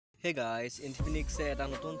Hey guys, Infinix এটা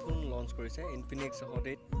নতুন phone launch কৰিছে Infinix Hot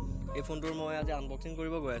 8 এই ফোনটোৰ মই আজি আনবক্সিং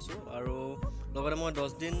কৰিব গৈ আছোঁ আৰু লগতে মই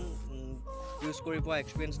 10 দিন ইউজ কৰি পোৱা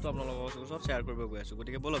এক্সপিৰিয়েঞ্চটো আপোনালোকৰ ওচৰত শ্বেয়াৰ কৰিব গৈ আছোঁ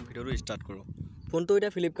গতিকে বলক ভিডিঅ'টো ষ্টাৰ্ট কৰোঁ ফোনটো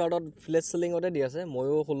এতিয়া ফ্লিপকাৰ্টত ফ্লেছ চেলিঙতে দি আছে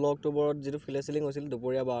ময়ো 16 অক্টোবৰত যিটো ফ্লেছ চেলিং হৈছিল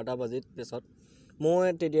দুপৰীয়া 12টা বাজিত পিছত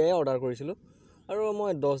মই তেতিয়াই অৰ্ডাৰ কৰিছিলোঁ আৰু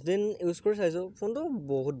মই 10 দিন ইউজ কৰি চাইছোঁ ফোনটো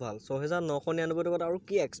বহুত ভাল 6999 টকাত আৰু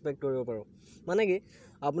কি এক্সপেক্ট কৰিব পাৰোঁ মানে কি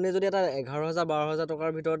আপুনি যদি এটা 11,000 12,000 টকাৰ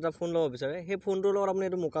ভিতৰত এটা ফোন ল'ব বিচাৰে সেই ফোনটোৰ লগত আপুনি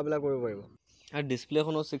এইটো মোকাবিলা কৰিব পাৰিব আৰু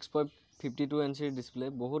ডিছপ্লেখনো 6.52 ইঞ্চিৰ ডিছপ্লে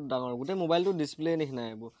বহুত ডাঙৰ গোটেই মোবাইলটো ডিছপ্লে নিচিনাই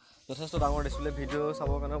এইবোৰ যথেষ্ট ডাঙৰ ডিছপ্লে ভিডিঅ'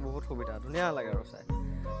 চাবৰ কাৰণে বহুত সুবিধা ধুনীয়া লাগে আৰু চাই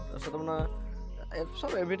তাৰপিছত আপোনাৰ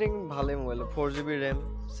চব এভৰিথিং ভালেই mobile 4GB RAM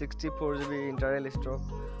 64GB internal stock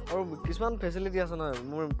আৰু কিছুমান ফেচিলিটি আছে নহয়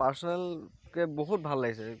মোৰ পাৰ্চনেলকৈ বহুত ভাল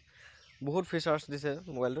লাগিছে বহুত ফিচাৰ্ছ দিছে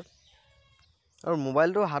মোবাইলটোত আৰু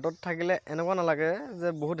মোবাইলটো হাতত থাকিলে এনেকুৱা নালাগে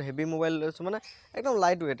যে বহুত হেভি মোবাইল লৈছোঁ মানে একদম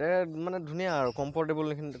লাইট ৱেইট মানে ধুনীয়া আৰু কমফৰ্টেবল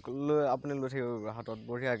লৈ আপুনি লৈ থাকিব হাতত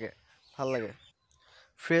বঢ়িয়াকৈ ভাল লাগে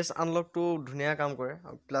ফেচ আনলকটো ধুনীয়া কাম কৰে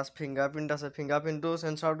প্লাছ ফিংগাৰপ্ৰিণ্ট আছে ফিংগাৰপ্ৰিণ্টটো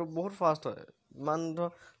সেন্সাৰটো বহুত ফাষ্ট হয় ইমান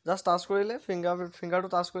জাষ্ট টাচ কৰিলে ফিংগাৰটো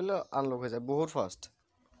টাচ কৰিলে আনলক হৈ যায় বহুত ফাষ্ট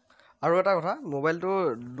আৰু এটা কথা মোবাইলটো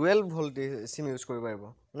ডুৱেল ভল্টেজ চিম ইউজ কৰিব পাৰিব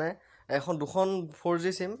মানে দুখন 4G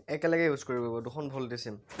চিম একেলগে ইউজ কৰিব পাৰিব দুখন ভল্টেজ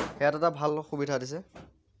চিম ইয়াত এটা ভাল সুবিধা দিছে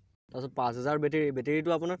তাৰপিছত 5000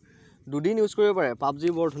 বেটেৰীটো আপোনাৰ দুদিন ইউজ কৰিব পাৰে পাবজি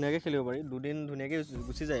বৰ ধুনীয়াকৈ খেলিব পাৰি দুদিন ধুনীয়াকৈ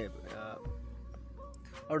গুচি যায়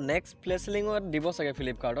আৰু নেক্সট ফ্লেছ চেলিঙত দিব চাগে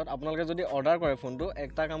ফ্লিপকাৰ্টত আপোনালোকে যদি অৰ্ডাৰ কৰে ফোনটো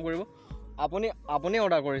এটা কাম কৰিব আপুনি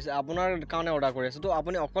অৰ্ডাৰ কৰিছে আপোনাৰ কাৰণে অৰ্ডাৰ কৰি আছে তো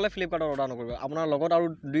আপুনি অকলে ফ্লিপকাৰ্টত অৰ্ডাৰ নকৰিব আপোনাৰ লগত আৰু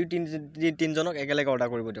 2-3জনক একেলগে অৰ্ডাৰ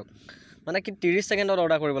কৰিব দিয়ক মানে কি 30 ছেকেণ্ডত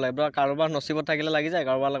অৰ্ডাৰ কৰিব লাগে বা কাৰোবাৰ নচিবত থাকিলে লাগি যায়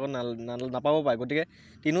কাৰোবাৰ লগত নাপাব পাৰে গতিকে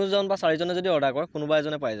 3জন বা 4জনে যদি অৰ্ডাৰ কৰে কোনোবা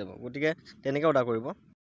এজনে পাই যাব গতিকে তেনেকৈ অৰ্ডাৰ কৰিব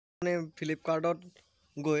আপুনি ফ্লিপকাৰ্টত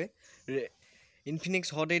গৈ ইনফিনিক্স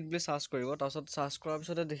হট 8 বুলি চাৰ্চ কৰিব তাৰপিছত চাৰ্চ কৰাৰ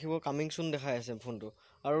পিছতে দেখিব কামিং চুন দেখাই আছে ফোনটো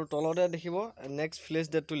আৰু তলতে দেখিব নেক্সট ফ্লেছ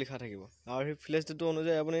ডেটটো লিখা থাকিব আৰু সেই ফ্লেছ ডেটটো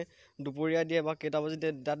অনুযায়ী আপুনি দুপৰীয়া দিয়ে বা কেইটা বাজিত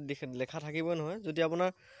তাত লেখা থাকিবই নহয় যদি আপোনাৰ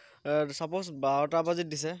ছাপ'জ 12টা বাজিত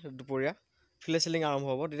দিছে দুপৰীয়া ফ্লেছ চেলিং আৰম্ভ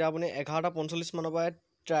হ'ব তেতিয়া আপুনি 11:45 মানৰ পৰাই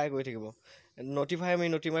ট্ৰাই কৰি থাকিব নটিফাই মি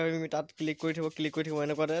তাত ক্লিক কৰি থাকিব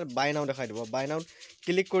এনেকুৱাতে বাই নাও দেখাই দিব বাই নাওত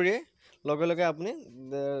ক্লিক কৰিয়ে লগে লগে আপুনি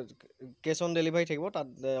কেছ অন ডেলিভাৰী থাকিব তাত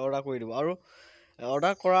অৰ্ডাৰ কৰি দিব আৰু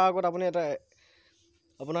অৰ্ডাৰ কৰাৰ আগত আপুনি এটা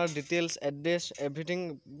আপোনাৰ ডিটেইলছ এড্ৰেছ এভৰিথিং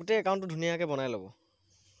গোটেই একাউণ্টটো ধুনীয়াকৈ বনাই ল'ব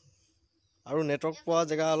আৰু নেটৱৰ্ক পোৱা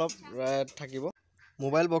জেগা অলপ থাকিব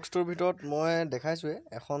মোবাইল বক্সটোৰ ভিতৰত মই দেখাইছোঁৱে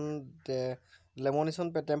এখন লেমনিশ্যন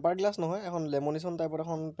টেম্পাৰ গ্লাছ নহয় এখন লেমনিশ্যন টাইপত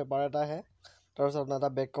এখন পেপাৰ এটা আহে তাৰপিছত আপোনাৰ এটা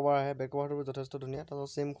বেক কভাৰ আহে বেক কভাৰটো যথেষ্ট ধুনীয়া তাৰপিছত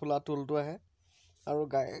চিম খোলা টুলটো আহে আৰু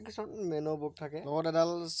কিছুমান মেনু বুক থাকে লগত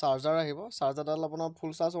এডাল চাৰ্জাৰ আহিব চাৰ্জাৰডাল আপোনাৰ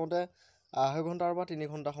ফুল চাৰ্জ হওঁতে 2.5 ঘণ্টাৰ পৰা 3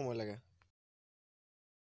 ঘণ্টা সময় লাগে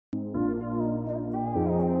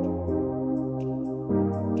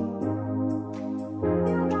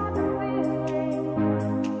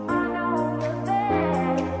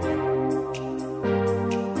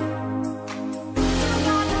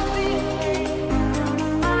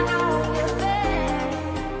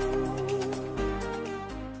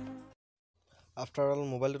আফটাৰ অল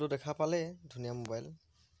মোবাইলটো দেখা পালেই ধুনীয়া মোবাইল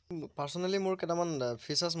পাৰ্চনেলি মোৰ কেইটামান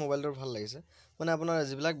ফিচাৰ্ছ মোবাইলটোৰ ভাল লাগিছে মানে আপোনাৰ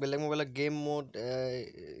যিবিলাক বেলেগ মোবাইলত গেম মোড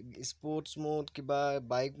স্পৰ্টছ মোড কিবা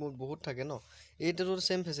বাইক মোড বহুত থাকে ন এইটোতো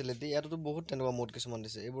ছেইম ফেচিলিটি ইয়াততো বহুত তেনেকুৱা মোড কিছুমান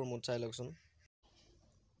দিছে এইবোৰ মোড চাই লওকচোন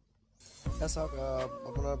চাওক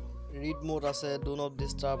আপোনাৰ ৰিড মোড আছে ডু নট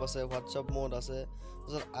ডিষ্টাৰ্ব আছে হোৱাটছআপ মোড আছে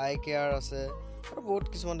তাৰপিছত আই কেয়াৰ আছে আৰু বহুত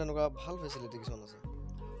কিছুমান তেনেকুৱা ভাল ফেচিলিটি কিছুমান আছে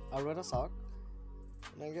আৰু এটা চাওক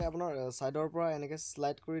এনেকৈ আপোনাৰ ছাইডৰ পৰা এনেকৈ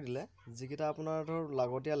শ্লাইড কৰি দিলে যিকেইটা আপোনাৰ ধৰ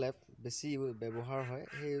লাগতিয়াল এপ বেছি ব্যৱহাৰ হয়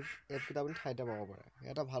সেই এপকেইটা আপুনি ঠাইতে পাব পাৰে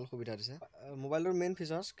এটা ভাল সুবিধা দিছে মোবাইলটোৰ মেইন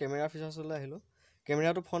ফিচাৰ্ছ কেমেৰা ফিচাৰ্ছলৈ আহিলোঁ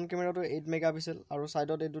কেমেৰাটো ফ্ৰণ্ট কেমেৰাটো 8 মেগাপিক্সেল আৰু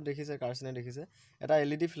ছাইডত এইটো দেখিছে কাৰ্চিনে দেখিছে এটা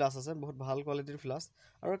LED ফ্লাছ আছে বহুত ভাল কোৱালিটিৰ ফ্লাছ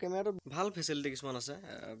আৰু কেমেৰাটো ভাল ফেচিলিটি কিছুমান আছে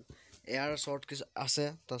এয়াৰ শ্বৰ্ট আছে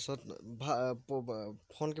তাৰপিছত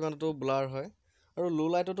ফ্ৰণ্ট কেমেৰাটো ব্লাৰ হয় আৰু লো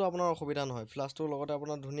লাইটতো আপোনাৰ অসুবিধা নহয় ফ্লাছটোৰ লগতে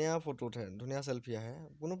আপোনাৰ ধুনীয়া ফটো উঠে ধুনীয়া চেলফি আহে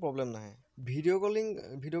কোনো প্ৰব্লেম নাহে ভিডিঅ'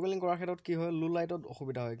 কলিং কৰাৰ ক্ষেত্ৰত কি হয় লো লাইটত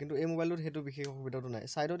অসুবিধা হয় কিন্তু এই মোবাইলটোত সেইটো বিশেষ অসুবিধাটো নাই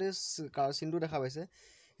ছাইডতে চিনটো দেখা পাইছে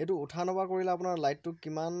এইটো উঠা নমা কৰিলে আপোনাৰ লাইটটো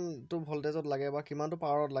কিমানটো ভল্টেজত লাগে বা কিমানটো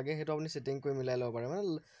পাৱাৰত লাগে সেইটো আপুনি ছেটিং কৰি মিলাই ল'ব পাৰে মানে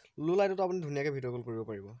লো লাইটতো আপুনি ধুনীয়াকৈ ভিডিঅ' কল কৰিব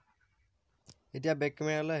পাৰিব এতিয়া বেক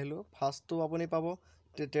কেমেৰালৈ আহিলোঁ ফাৰ্ষ্টটো আপুনি পাব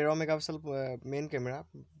 13 megapixel main camera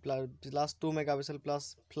plus 2 megapixel plus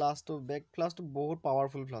ফ্লাছটো back ফ্লাছটো বহুত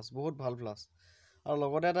পাৱাৰফুল ফ্লাছ বহুত ভাল ফ্লাছ আৰু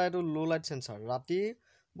লগতে এটা এইটো লো লাইট সেন্সাৰ ৰাতি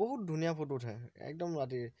বহুত ধুনীয়া ফটো উঠে একদম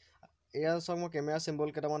ৰাতি এয়া চাওক মই কেমেৰা চিম্বল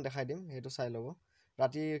কেইটামান দেখাই দিম সেইটো চাই ল'ব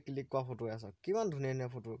ৰাতি ক্লিক কৰা ফটো আছে কিমান ধুনীয়া ধুনীয়া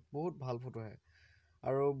ফটো বহুত ভাল ফটো আহে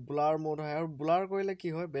আৰু ব্লাৰ মোড হয়। আৰু ব্লাৰ কৰিলে কি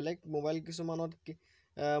হয়, বেলেগ মোবাইল কিছুমানত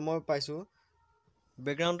মই পাইছোঁ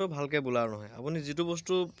বেকগ্ৰাউণ্ডটো ভালকৈ ব্লাৰ নহয়। আপুনি যিটো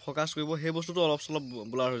বস্তু ফ'কাছ কৰিব সেই বস্তুটো অলপ চলপ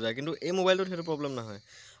ব্লাৰ হৈ যায়, কিন্তু এই মোবাইলটোত সেইটো প্ৰব্লেম নহয়।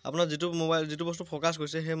 আপোনাৰ যিটো বস্তু ফ'কাছ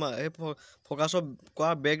কৰিছে সেই ফ'কাছৰ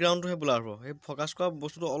কৰা বেকগ্ৰাউণ্ডটোহে ব্লাৰ হ'ব, সেই ফ'কাছ কৰা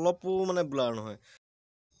বস্তুটো অলপো মানে ব্লাৰ নহয়।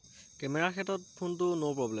 কেমেৰাৰ ক্ষেত্ৰত ফোনটো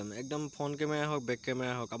ন' প্ৰব্লেম, একদম ফ্ৰণ্ট কেমেৰাই হওক বেক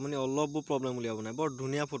কেমেৰাই হওক আপুনি অলপো প্ৰব্লেম উলিয়াব নাই, বৰ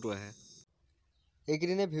ধুনীয়া ফটো আহে।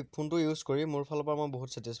 এইকেইদিনে ফোনটো ইউজ কৰি মোৰ ফালৰ পৰা মই বহুত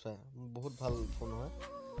ছেটিছফাই, বহুত ভাল ফোন হয়।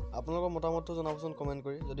 আপোনালোকৰ মতামতটো জনাবচোন কমেণ্ট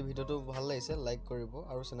কৰি। যদি ভিডিঅ'টো ভাল লাগিছে লাইক কৰিব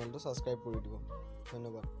আৰু চেনেলটো ছাবস্ক্ৰাইব কৰি দিব।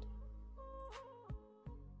 ধন্যবাদ।